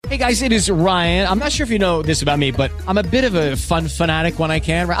Hey guys, it is Ryan. I'm not sure if you know this about me, but I'm a bit of a fun fanatic when I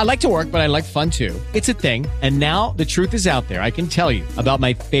can. I like to work, but I like fun too. It's a thing. And now the truth is out there. I can tell you about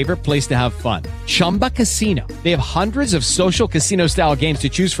my favorite place to have fun. Chumba Casino. They have hundreds of social casino style games to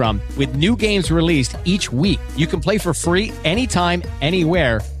choose from with new games released each week. You can play for free anytime,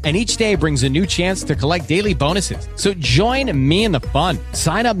 anywhere. And each day brings a new chance to collect daily bonuses. So join me in the fun.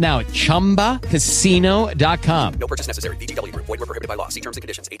 Sign up now at ChumbaCasino.com. No purchase necessary. VGW Group. Void where prohibited by law. See terms and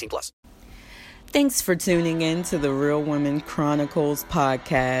conditions. 18+. Thanks for tuning in to the Real Women Chronicles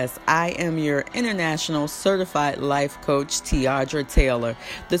podcast. I am your international certified life coach, Tiadra Taylor.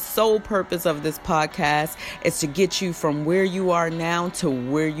 The sole purpose of this podcast is to get you from where you are now to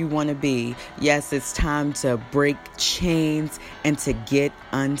where you want to be. Yes, it's time to break chains and to get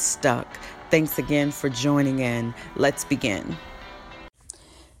unstuck. Thanks again for joining in. Let's begin.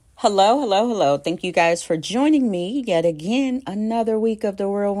 Hello. Thank you guys for joining me yet again. Another week of the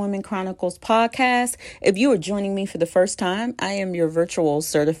Real Women Chronicles podcast. If you are joining me for the first time, I am your virtual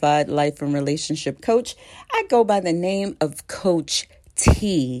certified life and relationship coach. I go by the name of Coach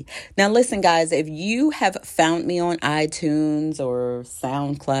T. Now listen guys, if you have found me on iTunes or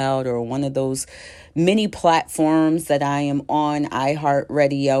SoundCloud or one of those many platforms that I am on,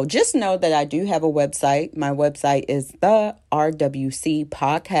 iHeartRadio, just know that I do have a website. My website is the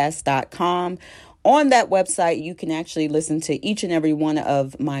rwcpodcast.com. On that website, you can actually listen to each and every one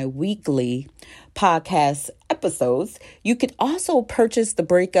of my weekly podcast episodes. You could also purchase the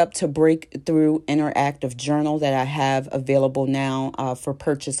Breakup to Breakthrough Interactive Journal that I have available now for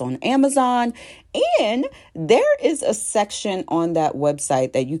purchase on Amazon. And there is a section on that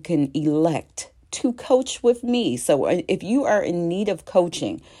website that you can elect to coach with me. So if you are in need of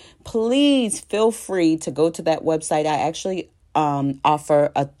coaching, please feel free to go to that website. I actually offer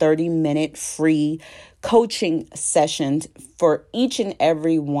a 30-minute free coaching sessions for each and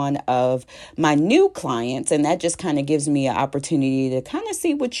every one of my new clients. And that just kind of gives me an opportunity to kind of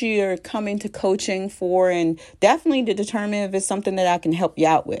see what you're coming to coaching for and definitely to determine if it's something that I can help you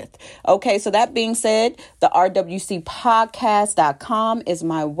out with. Okay, so that being said, the rwcpodcast.com is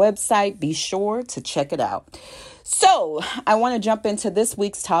my website. Be sure to check it out. So I want to jump into this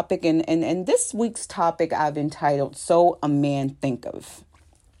week's topic, and this week's topic I've entitled, So a Man Think Of.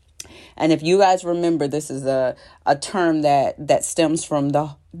 And if you guys remember, this is a term that stems from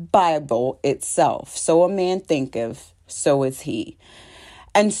the Bible itself. So a man thinketh, so is he.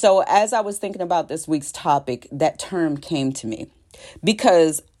 And so as I was thinking about this week's topic, that term came to me.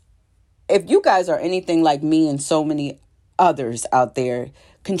 Because if you guys are anything like me and so many others out there,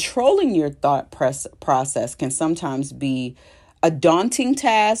 controlling your thought process can sometimes be a daunting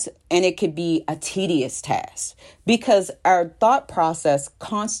task, and it could be a tedious task because our thought process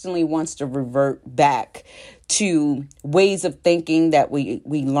constantly wants to revert back to ways of thinking that we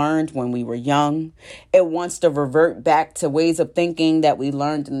learned when we were young. It wants to revert back to ways of thinking that we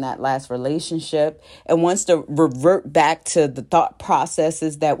learned in that last relationship. It wants to revert back to the thought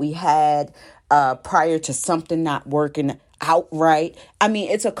processes that we had prior to something not working outright. I mean,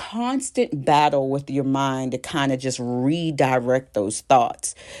 it's a constant battle with your mind to kind of just redirect those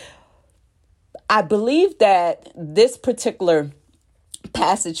thoughts. I believe that this particular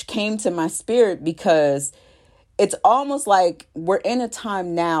passage came to my spirit because it's almost like we're in a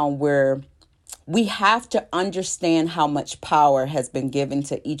time now where we have to understand how much power has been given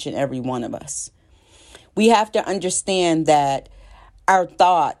to each and every one of us. We have to understand that our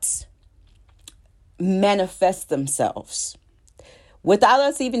thoughts manifest themselves without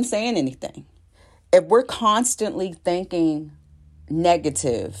us even saying anything. If we're constantly thinking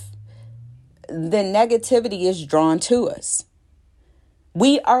negative, then negativity is drawn to us.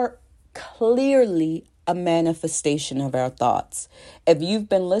 We are clearly a manifestation of our thoughts. If you've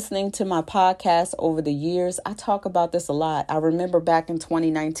been listening to my podcast over the years, I talk about this a lot. I remember back in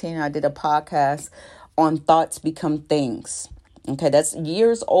 2019, I did a podcast on thoughts become things. Okay, that's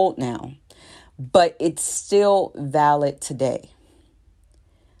years old now, but it's still valid today.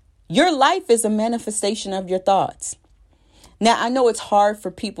 Your life is a manifestation of your thoughts. Now, I know it's hard for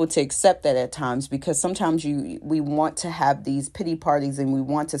people to accept that at times because sometimes we want to have these pity parties and we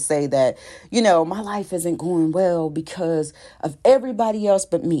want to say that, my life isn't going well because of everybody else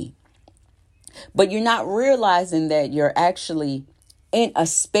but me. But you're not realizing that you're actually in a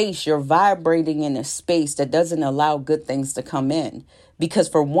space, you're vibrating in a space that doesn't allow good things to come in. Because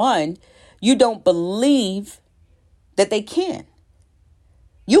for one, you don't believe that they can.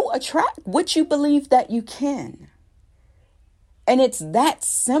 You attract what you believe that you can. And it's that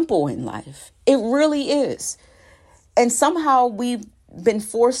simple in life. It really is. And somehow we've been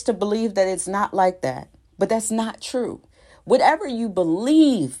forced to believe that it's not like that. But that's not true. whatever you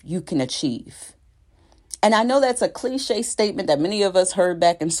believe you can achieve. And I know that's a cliche statement that many of us heard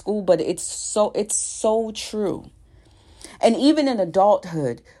back in school, but it's so true. And even in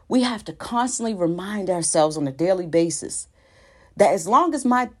adulthood, we have to constantly remind ourselves on a daily basis that as long as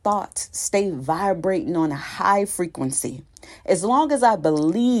my thoughts stay vibrating on a high frequency, as long as I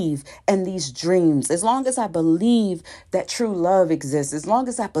believe in these dreams, as long as I believe that true love exists, as long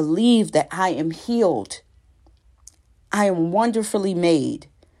as I believe that I am healed, I am wonderfully made,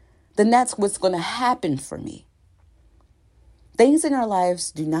 then that's what's going to happen for me. Things in our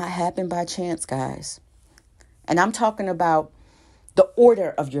lives do not happen by chance, guys. And I'm talking about the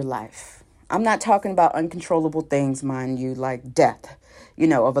order of your life. I'm not talking about uncontrollable things, mind you, like death,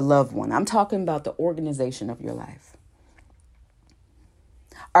 of a loved one. I'm talking about the organization of your life.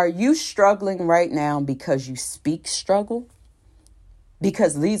 Are you struggling right now because you speak struggle?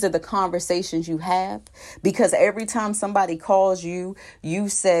 Because these are the conversations you have? Because every time somebody calls you, you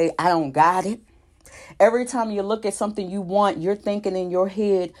say, I don't got it. Every time you look at something you want, you're thinking in your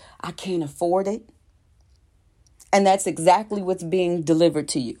head, I can't afford it. And that's exactly what's being delivered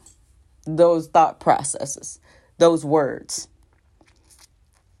to you. Those thought processes, those words.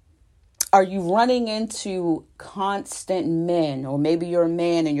 Are you running into constant men? Or maybe you're a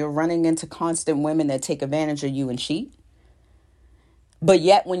man and you're running into constant women that take advantage of you and cheat? But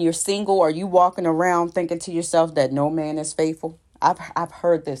yet when you're single, are you walking around thinking to yourself that no man is faithful? I've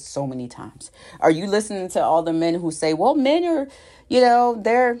heard this so many times. Are you listening to all the men who say, well, men are,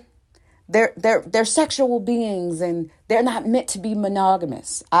 they're sexual beings and they're not meant to be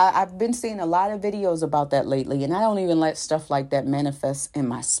monogamous. I've been seeing a lot of videos about that lately, and I don't even let stuff like that manifest in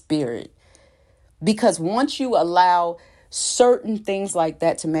my spirit. Because once you allow certain things like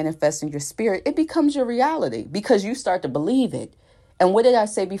that to manifest in your spirit, it becomes your reality because you start to believe it. And what did I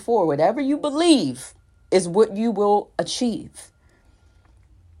say before? Whatever you believe is what you will achieve.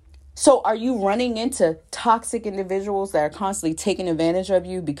 So are you running into toxic individuals that are constantly taking advantage of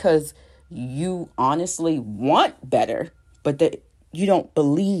you because you honestly want better, but that you don't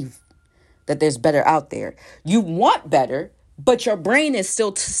believe that there's better out there? You want better, but your brain is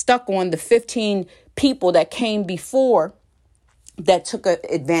still stuck on the 15 people that came before that took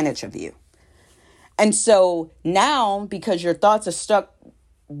advantage of you. And so now, because your thoughts are stuck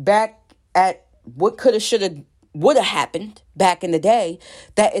back at what coulda, shoulda, woulda happened back in the day,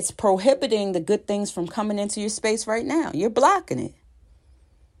 that it's prohibiting the good things from coming into your space right now. You're blocking it.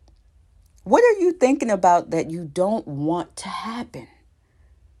 What are you thinking about that you don't want to happen?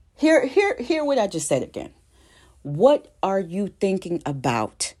 Hear what I just said again. What are you thinking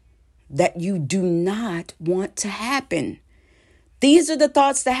about that you do not want to happen? These are the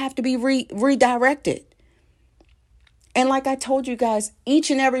thoughts that have to be redirected. And like I told you guys, each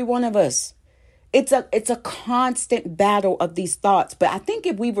and every one of us, it's a constant battle of these thoughts. But I think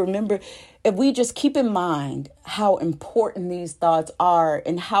if we just keep in mind how important these thoughts are,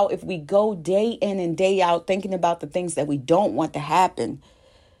 and how if we go day in and day out thinking about the things that we don't want to happen,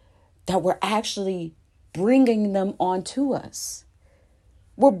 that we're actually bringing them onto us.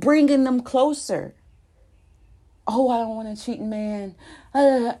 We're bringing them closer. Oh, I don't want a cheating man.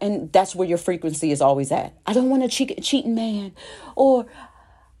 And that's where your frequency is always at. I don't want a cheating man. Or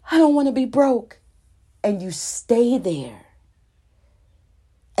I don't want to be broke. And you stay there.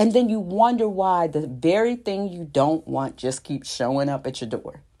 And then you wonder why the very thing you don't want just keeps showing up at your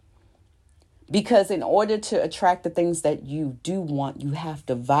door. Because in order to attract the things that you do want, you have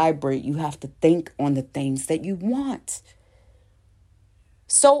to vibrate. You have to think on the things that you want.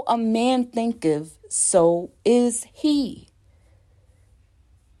 So a man thinketh, so is he.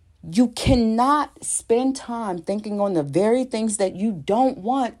 You cannot spend time thinking on the very things that you don't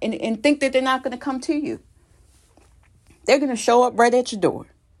want and think that they're not going to come to you. They're going to show up right at your door.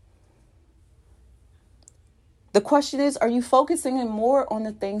 The question is, are you focusing more on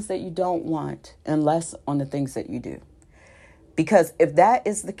the things that you don't want and less on the things that you do? Because if that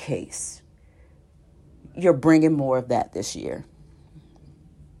is the case, you're bringing more of that this year.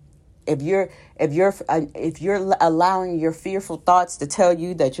 If you're allowing your fearful thoughts to tell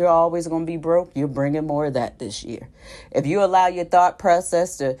you that you're always going to be broke, you're bringing more of that this year. If you allow your thought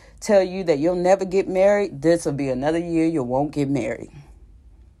process to tell you that you'll never get married, this will be another year you won't get married.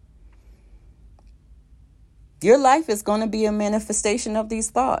 Your life is going to be a manifestation of these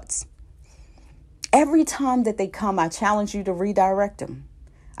thoughts. Every time that they come, I challenge you to redirect them.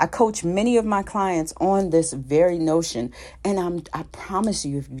 I coach many of my clients on this very notion. And I promise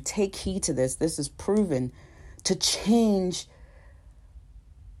you, if you take heed to this, this is proven to change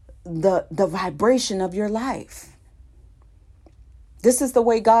the vibration of your life. This is the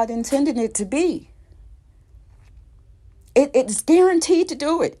way God intended it to be. It's guaranteed to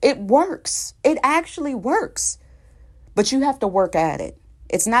do it. It works. It actually works. But you have to work at it.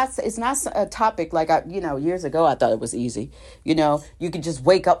 It's not a topic like years ago I thought it was easy. You could just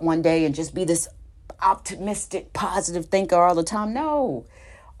wake up one day and just be this optimistic, positive thinker all the time. No.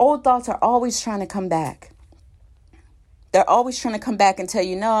 Old thoughts are always trying to come back. They're always trying to come back and tell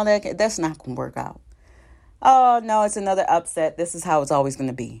you, no, that's not going to work out. Oh, no, it's another upset. This is how it's always going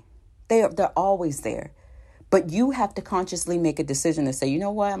to be. They're always there. But you have to consciously make a decision to say, you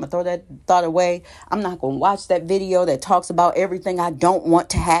know what? I'm going to throw that thought away. I'm not going to watch that video that talks about everything I don't want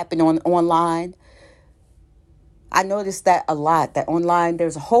to happen online. I noticed that a lot, that online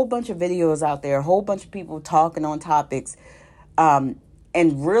there's a whole bunch of videos out there, a whole bunch of people talking on topics and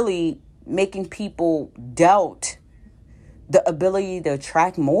really making people doubt the ability to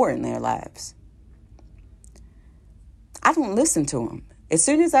attract more in their lives. I don't listen to them. As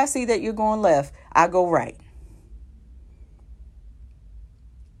soon as I see that you're going left, I go right.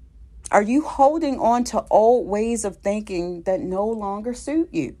 Are you holding on to old ways of thinking that no longer suit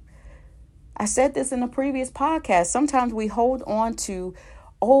you? I said this in a previous podcast. Sometimes we hold on to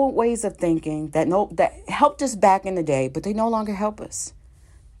old ways of thinking that helped us back in the day, but they no longer help us.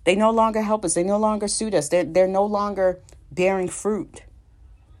 They no longer help us. They no longer suit us. They're no longer bearing fruit.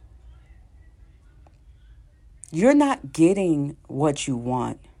 You're not getting what you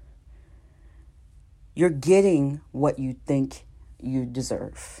want. You're getting what you think you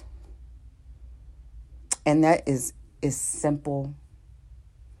deserve. And that is as simple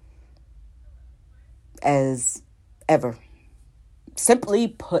as ever. Simply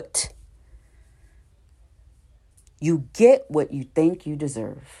put, you get what you think you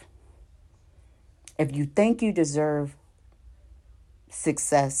deserve. If you think you deserve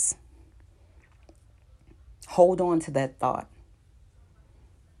success, hold on to that thought.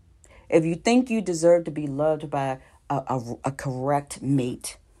 If you think you deserve to be loved by a correct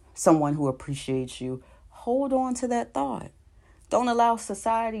mate, someone who appreciates you, hold on to that thought. Don't allow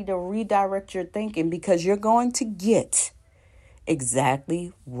society to redirect your thinking, because you're going to get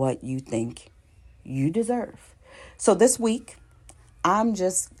exactly what you think you deserve. So this week, I'm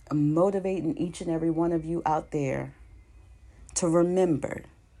just motivating each and every one of you out there to remember,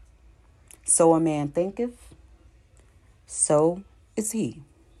 so a man thinketh, so is he.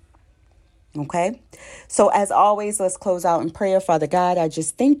 Okay, so as always, let's close out in prayer. Father God, I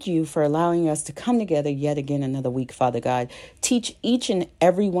just thank you for allowing us to come together yet again another week, Father God. Teach each and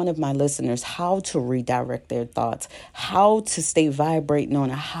every one of my listeners how to redirect their thoughts, how to stay vibrating on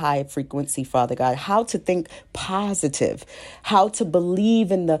a high frequency, Father God, how to think positive, how to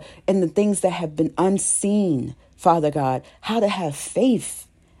believe in the things that have been unseen, Father God, how to have faith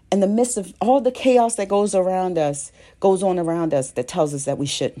in the midst of all the chaos that goes on around us that tells us that we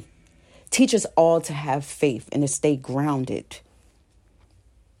shouldn't. Teach us all to have faith and to stay grounded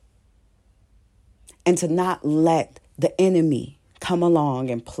and to not let the enemy come along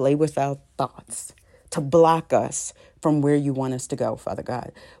and play with our thoughts to block us from where you want us to go, Father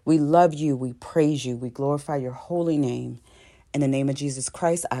God. We love you. We praise you. We glorify your holy name. In the name of Jesus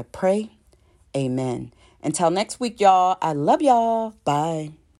Christ, I pray. Amen. Until next week, y'all. I love y'all.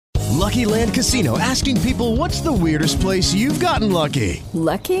 Bye. Lucky Land Casino, asking people, what's the weirdest place you've gotten lucky?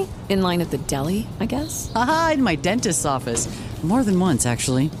 Lucky? In line at the deli, I guess? Aha, in my dentist's office. More than once,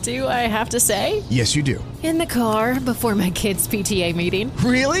 actually. Do I have to say? Yes, you do. In the car before my kids' PTA meeting.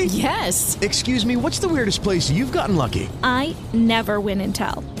 Really? Yes. Excuse me, what's the weirdest place you've gotten lucky? I never win and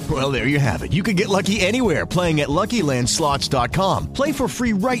tell. Well, there you have it. You can get lucky anywhere, playing at LuckyLandSlots.com. Play for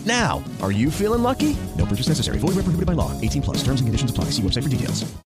free right now. Are you feeling lucky? No purchase necessary. Void where prohibited by law. 18+. Terms and conditions apply. See website for details.